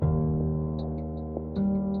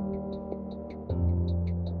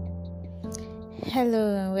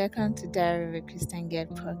Hello and welcome to Diary of a Christian Girl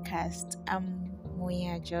podcast. I'm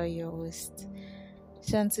Moya Joy, your host.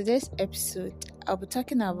 So, in today's episode, I'll be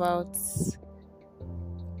talking about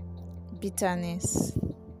bitterness,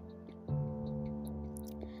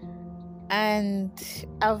 and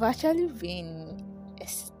I've actually been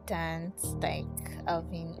hesitant, like I've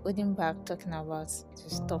been holding back talking about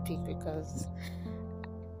this topic because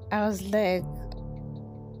I was like,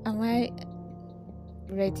 am I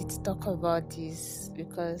ready to talk about this?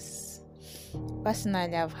 Because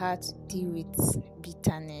personally I've had to deal with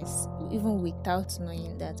bitterness even without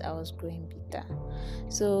knowing that I was growing bitter.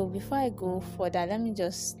 So before I go further, let me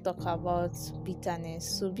just talk about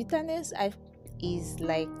bitterness. So bitterness is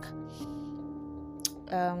like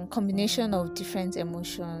combination of different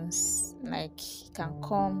emotions, like it can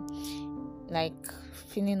come like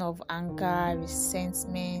feeling of anger,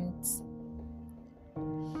 resentment.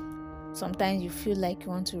 Sometimes you feel like you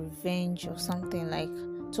want to revenge or something, like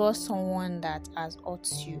towards someone that has hurt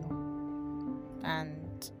you,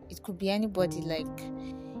 and it could be anybody, like,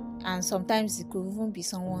 and sometimes it could even be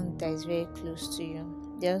someone that is very close to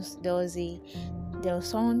you. There was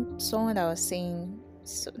someone that was saying,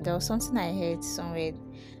 so there was something I heard somewhere,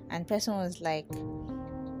 and the person was like,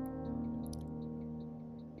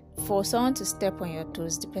 for someone to step on your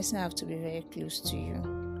toes, the person have to be very close to you.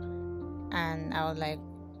 And I was like,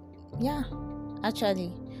 yeah,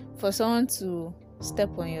 actually, for someone to step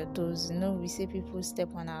on your toes, we say people step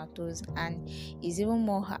on our toes, and it's even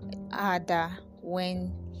more harder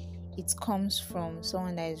when it comes from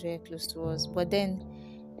someone that is very close to us. But then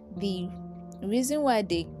the reason why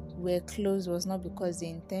they were close was not because they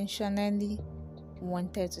intentionally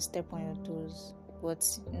wanted to step on your toes, but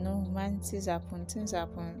man, things happen,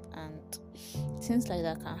 and things like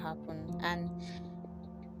that can happen. And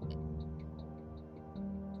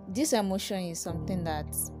this emotion is something that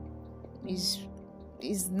is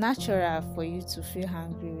natural for you to feel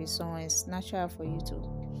angry with someone. It's natural for you to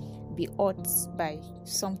be hurt by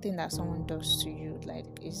something that someone does to you.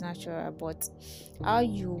 Like, it's natural. But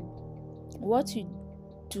what you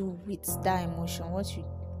do with that emotion,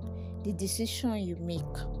 the decision you make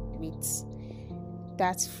with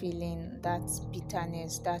that feeling, that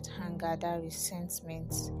bitterness, that anger, that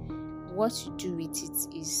resentment, what you do with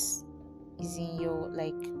it is in your,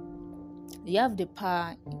 like, you have the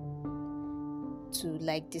power to,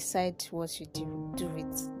 like, decide what you do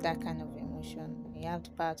with that kind of emotion. You have the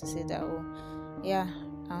power to say that, oh yeah,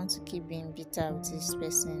 I want to keep being bitter with this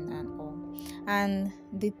person and all. And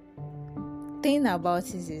the thing about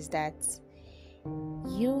it is that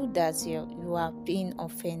you are being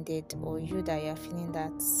offended, or you that you're feeling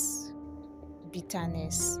that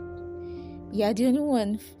bitterness, you are the only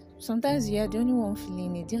one. Sometimes you are the only one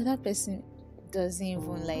feeling it. The other person doesn't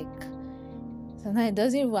even, like, sometimes it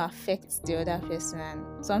doesn't even affect the other person,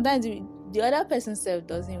 and sometimes the other person self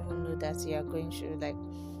doesn't even know that you are going through, like,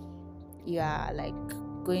 you are like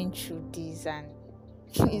going through this, and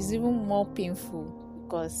it's even more painful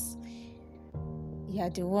because you are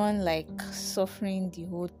the one, like, suffering the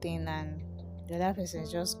whole thing, and the other person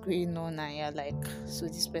is just going on, and you're like, so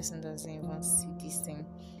this person doesn't even see this thing.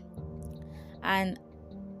 And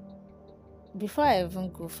before I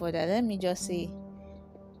even go further, let me just say,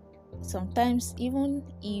 sometimes, even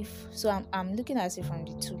if, so I'm looking at it from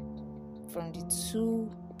the two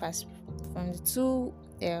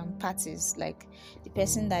parties, like the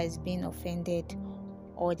person that is being offended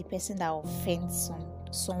or the person that offends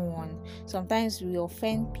someone. Sometimes we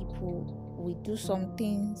offend people, we do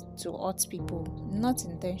something to hurt people, not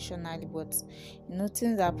intentionally, but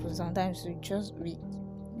things happen. Sometimes we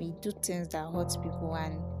do things that hurt people,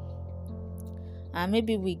 and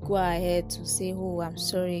maybe we go ahead to say, oh, I'm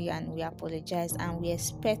sorry, and we apologize, and we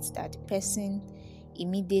expect that the person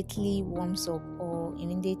immediately warms up or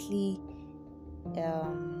immediately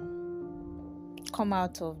come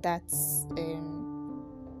out of that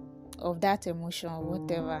emotion or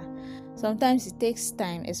whatever. Sometimes it takes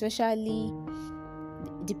time, especially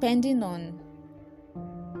depending on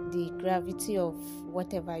the gravity of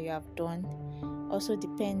whatever you have done, also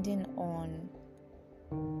depending on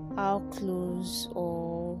how close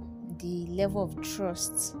or the level of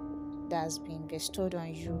trust that has been bestowed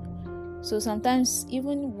on you. So sometimes,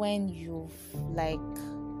 even when you've, like,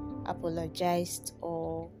 apologized,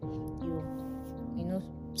 or you've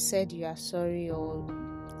said you are sorry, or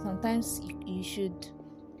sometimes you should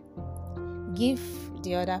give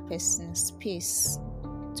the other person space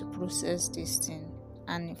to process this thing.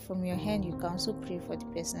 And from your hand, you can also pray for the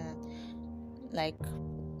person, like,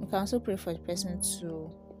 you can also pray for the person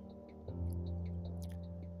to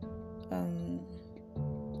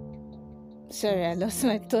sorry, I lost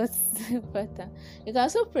my thoughts. But you can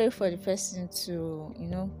also pray for the person to,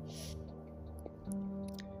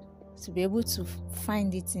 to be able to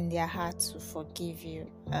find it in their heart to forgive you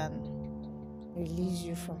and release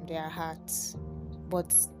you from their hearts.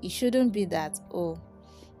 But it shouldn't be that,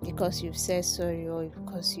 because you've said sorry or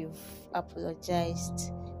because you've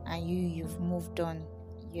apologized and you've moved on,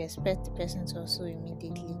 you expect the person to also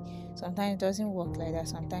immediately. Sometimes it doesn't work like that.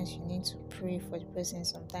 Sometimes you need to pray for the person.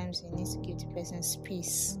 Sometimes you need to give the person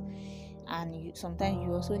space, and sometimes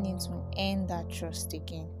you also need to earn that trust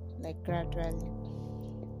again, like gradually.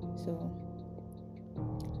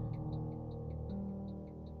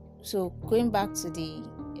 So going back to the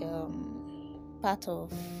part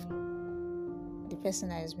of the person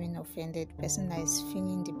that is being offended, the person that is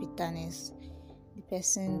feeling the bitterness, the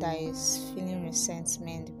person that is feeling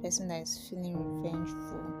resentment, the person that is feeling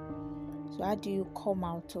revengeful. So how do you come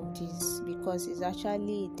out of this? Because it's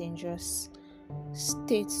actually a dangerous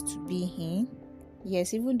state to be in.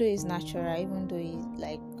 Yes, even though it's natural, even though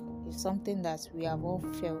it's something that we have all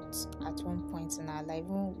felt at one point in our life,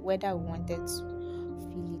 even whether we wanted to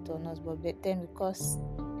feel it or not. But then because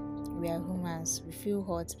we are humans, we feel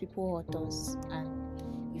hurt, people hurt us, and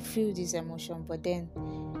you feel this emotion, but then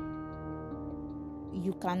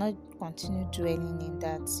you cannot continue dwelling in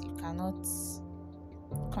that. You cannot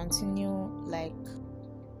continue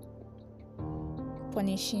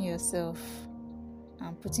punishing yourself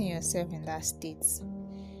and putting yourself in that state.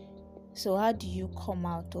 So how do you come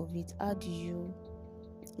out of it? How do you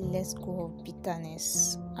let go of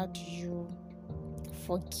bitterness? How do you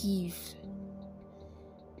forgive?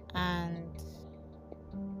 And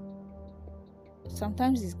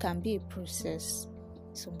sometimes it can be a process.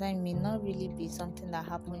 Sometimes it may not really be something that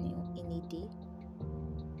happened in a day.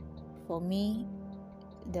 For me,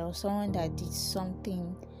 there was someone that did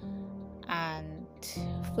something, and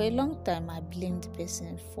for a long time I blamed the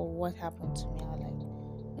person for what happened to me. I was like,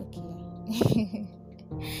 okay.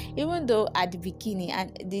 Even though at the beginning,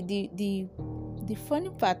 and the funny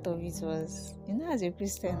part of it was, as a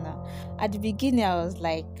Christian now, at the beginning I was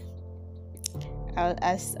like, I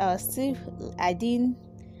was still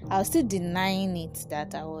denying it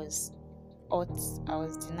that I was hurt. I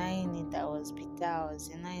was denying it that I was bitter. I was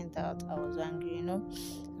denying that I was angry.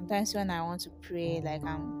 Sometimes when I want to pray, like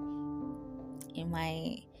I'm in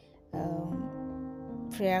my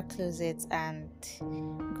prayer closet and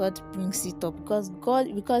God brings it up, because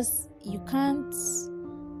you can't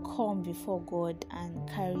come before God and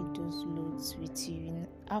carry those loads with you. You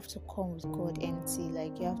have to come with God empty.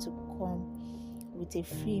 Like you have to come with a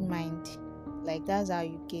free mind. Like that's how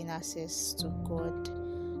you gain access to God.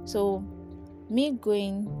 So me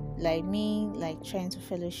trying to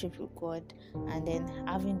fellowship with God and then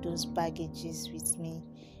having those baggages with me,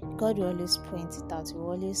 God will always point it out. He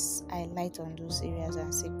will always highlight on those areas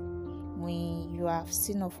and say, when you are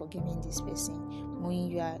still not forgiving this person,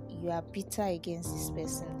 when you are bitter against this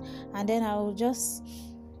person, and then I will just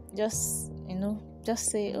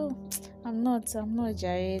say, I'm not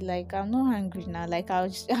Jare, like I'm not angry now. Like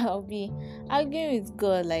I'll be arguing with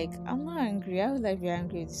God, like I'm not angry. How would I be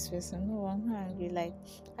angry with this person? No, I'm not angry. Like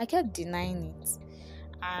I kept denying it.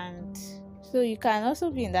 And so you can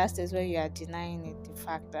also be in that stage where you are denying it, the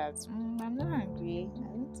fact that I'm not angry, I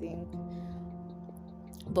don't think.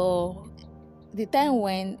 But the time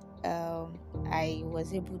when I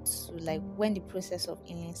was able to, when the process of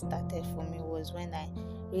healing started for me, was when I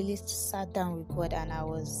really sat down with God and I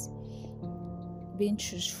was being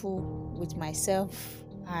truthful with myself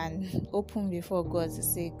and open before God to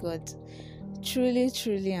say, God, truly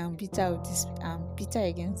I'm bitter with this. I'm bitter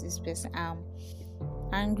against this person. I'm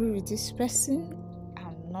angry with this person.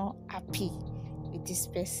 I'm not happy with this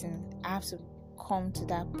person. I have to come to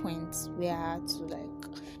that point where I had to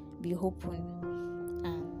be open.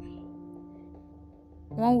 And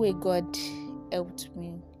one way God helped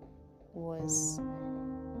me was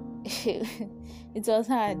it was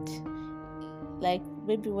hard. Like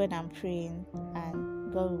maybe when I'm praying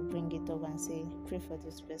and God will bring it up and say, pray for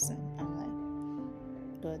this person. I'm like,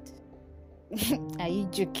 God, are you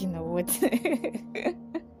joking or what?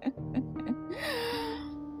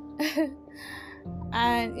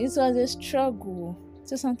 And it was a struggle.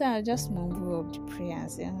 So sometimes I just mumble up the prayer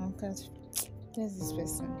and say, oh God, there's this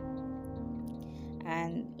person.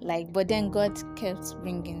 And but then God kept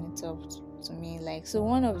bringing it up to me. So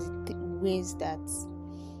one of the ways that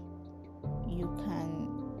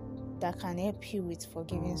can help you with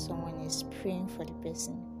forgiving someone is praying for the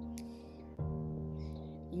person.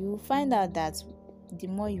 You find out that the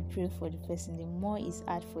more you pray for the person, the more it's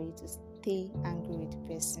hard for you to stay angry with the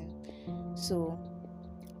person. So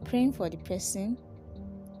praying for the person,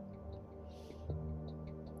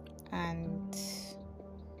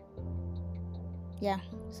 yeah,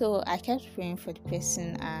 so I kept praying for the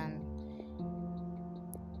person, and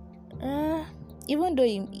even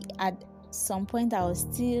though at some point I was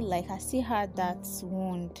still like, I still had that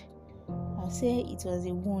wound. I'll say it was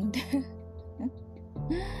a wound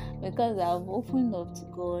because I've opened up to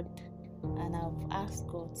God and I've asked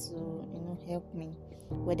God to, help me.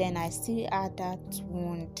 But then I still had that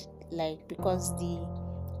wound, like, because the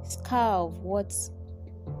scar of what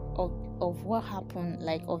happened,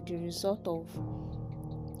 like of the result of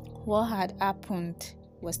what had happened,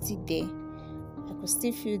 was still there. I could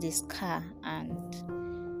still feel the scar, and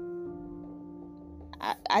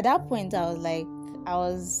at that point I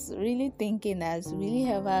was really thinking that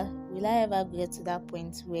will I ever get to that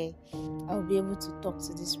point where I'll be able to talk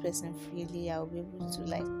to this person freely. I'll be able to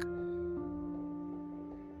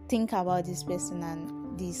think about this person,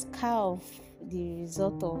 and the scar of the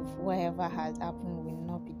result of whatever has happened will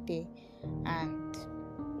not be there. And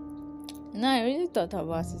I really thought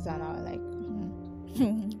about it, and I was like,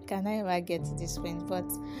 can I ever get to this point? But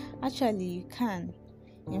actually you can.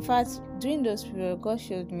 In fact, during those periods, God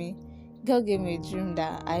gave me a dream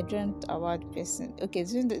that I dreamt about the person. Okay,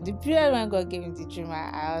 during the period when God gave me the dream,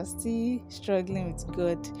 I was still struggling with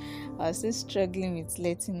God. I was still struggling with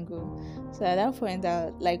letting go. So at that point,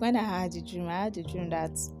 when I had the dream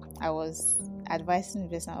that I was advising the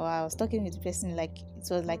person, or I was talking with the person, like it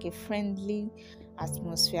was like a friendly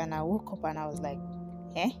atmosphere. And I woke up and I was like,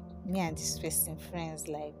 me and this person friends,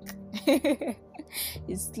 like it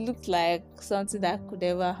looked like something that could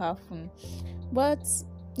ever happen. But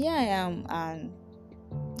here I am, and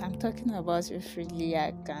I'm talking about it freely.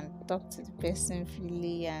 I can talk to the person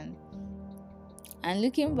freely, and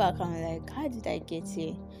looking back, I'm like, how did I get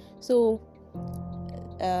here? So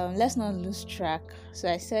let's not lose track. So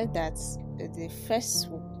I said that the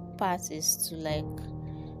first part is to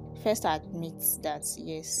first admit that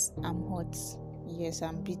yes, I'm hurt, yes,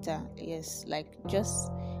 I'm bitter, yes,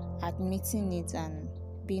 just admitting it and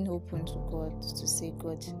being open to God to say,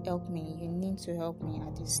 God, help me, you need to help me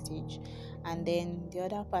at this stage. And then the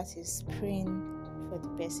other part is praying for the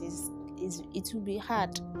person. It will be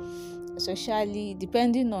hard, especially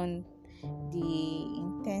depending on the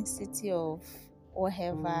intensity of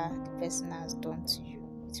whatever the person has done to you.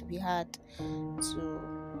 It will be hard to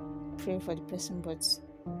pray for the person, but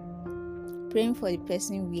praying for the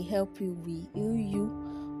person will help you, will heal you,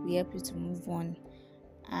 will help you to move on.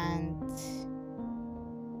 And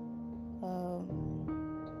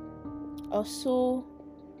also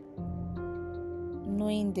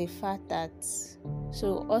knowing the fact that,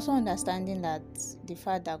 so also understanding that the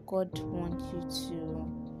fact that God wants you to,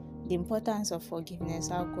 the importance of forgiveness,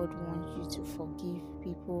 how God wants you to forgive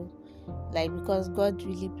people, because God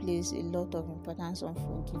really places a lot of importance on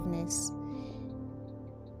forgiveness.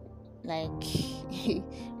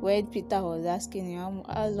 When Peter was asking him,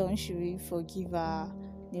 how long should we forgive our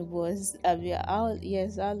neighbors? How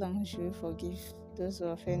long should we forgive those who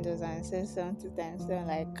offend us? And said 70 times. So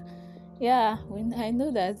when I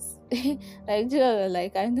know that, I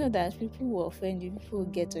know that people will offend you, people will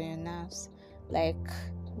get on your nerves.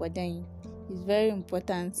 But then it's very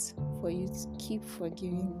important for you to keep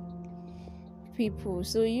forgiving people.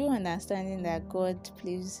 So you understanding that God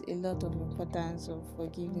places a lot of importance of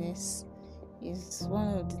forgiveness is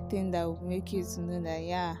one of the things that will make you to know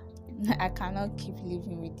that I cannot keep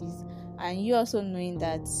living with this. And you also knowing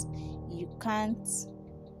that you can't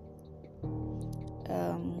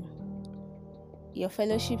your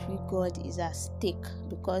fellowship with God is at stake,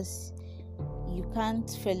 because you can't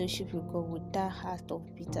fellowship with God with that heart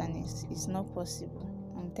of bitterness. It's not possible.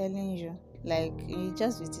 I'm telling you. You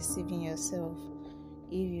just be deceiving yourself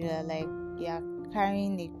if you are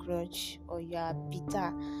carrying a grudge, or you are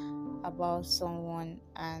bitter about someone,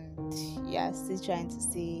 and you are still trying to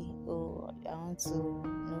say, oh, I want to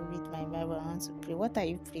read my Bible, I want to pray. What are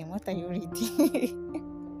you praying? What are you reading?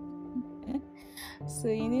 So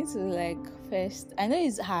you need to first, I know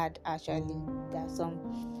it's hard actually.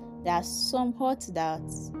 There are some hurts that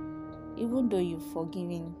even though you've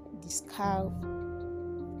forgiven, the scar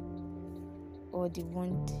or the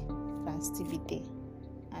wound can still be there,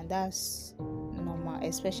 and that's normal,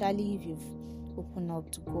 especially if you've opened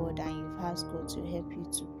up to God and you've asked God to help you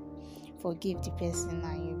to forgive the person,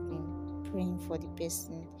 and you've been praying for the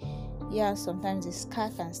person. Sometimes the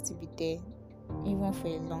scar can still be there, even for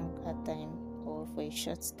a longer time or for a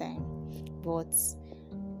short time, but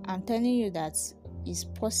I'm telling you that it's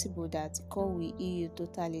possible that God will heal you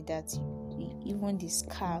totally, that even the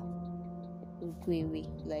scar will go away.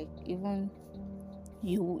 Even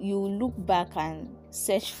you look back and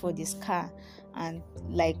search for the scar and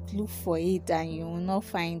look for it, and you will not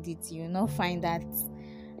find it. You will not find that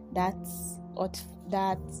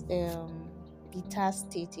that bitter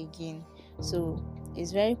state again. So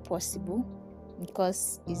it's very possible,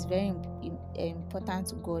 because it's very important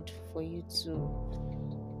to God for you to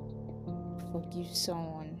forgive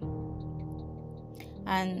someone.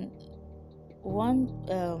 And one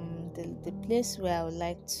the place where I would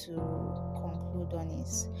like to conclude on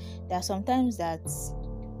is that sometimes that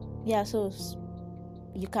so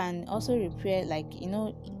you can also repair,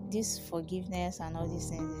 this forgiveness and all these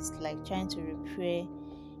things is like trying to repair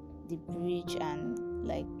the bridge and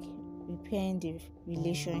repairing the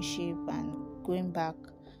relationship and going back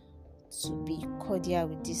to be cordial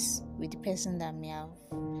with the person that may have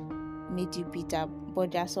made you bitter.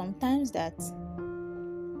 But there are sometimes that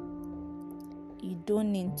you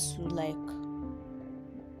don't need to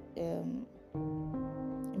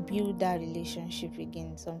build that relationship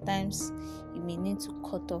again. Sometimes you may need to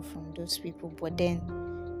cut off from those people, but then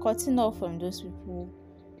cutting off from those people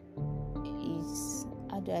is,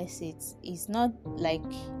 how do I say it? It's not like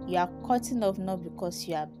you are cutting off not because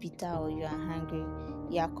you are bitter or you are angry.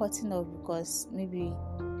 You are cutting off because maybe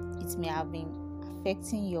it may have been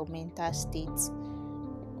affecting your mental state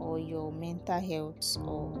or your mental health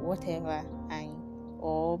or whatever,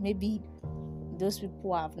 or maybe those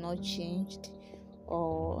people have not changed,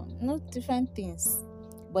 or different things.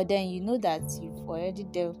 But then you know that you've already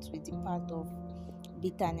dealt with the part of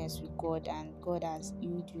bitterness with God, and God has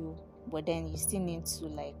healed you. But then you still need to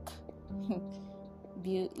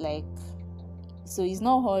build so it's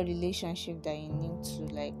not all relationship that you need to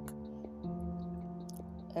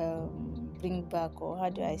bring back, or how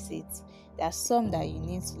do I say it? There are some that you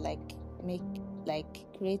need to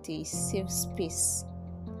create a safe space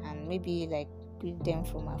and maybe greet them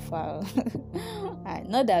from afar.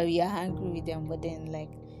 Not that we are angry with them, but then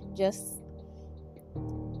just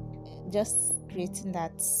creating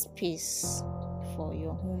that space for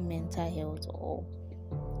your own mental health, or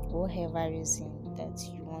whatever reason that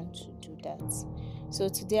you want to do that. So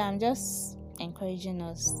today I'm just encouraging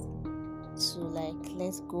us to let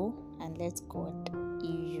go and let God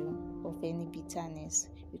heal you of any bitterness,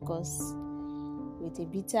 because with a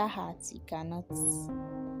bitter heart you can't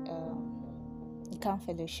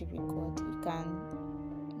fellowship with God, you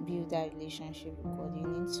can't build that relationship with God. You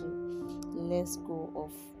need to let go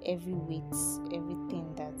of every weight,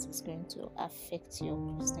 everything that is going to affect your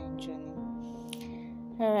Christian journey.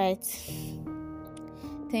 All right,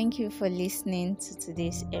 thank you for listening to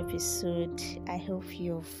today's episode. I hope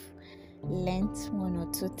you've learned one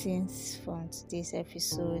or two things from today's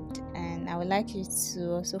episode, and I would like you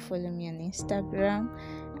to also follow me on Instagram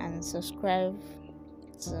and subscribe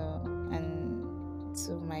to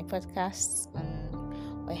my podcast on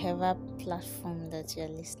whatever platform that you're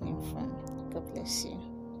listening from. God bless you.